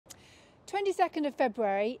22nd of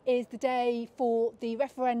February is the day for the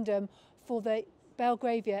referendum for the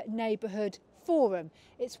Belgravia Neighbourhood Forum.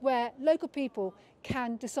 It's where local people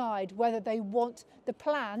can decide whether they want the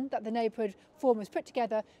plan that the Neighbourhood Forum has put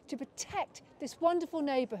together to protect this wonderful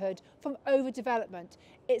neighbourhood from overdevelopment.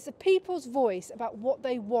 It's the people's voice about what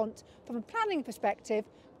they want from a planning perspective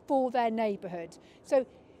for their neighbourhood. So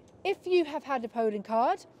if you have had a polling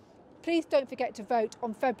card, please don't forget to vote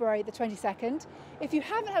on February the 22nd. If you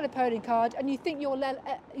haven't had a polling card and you think you're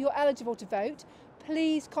eligible to vote,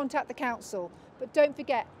 please contact the council. But don't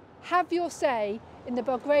forget, have your say in the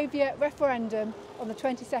Belgravia referendum on the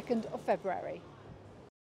 22nd of February.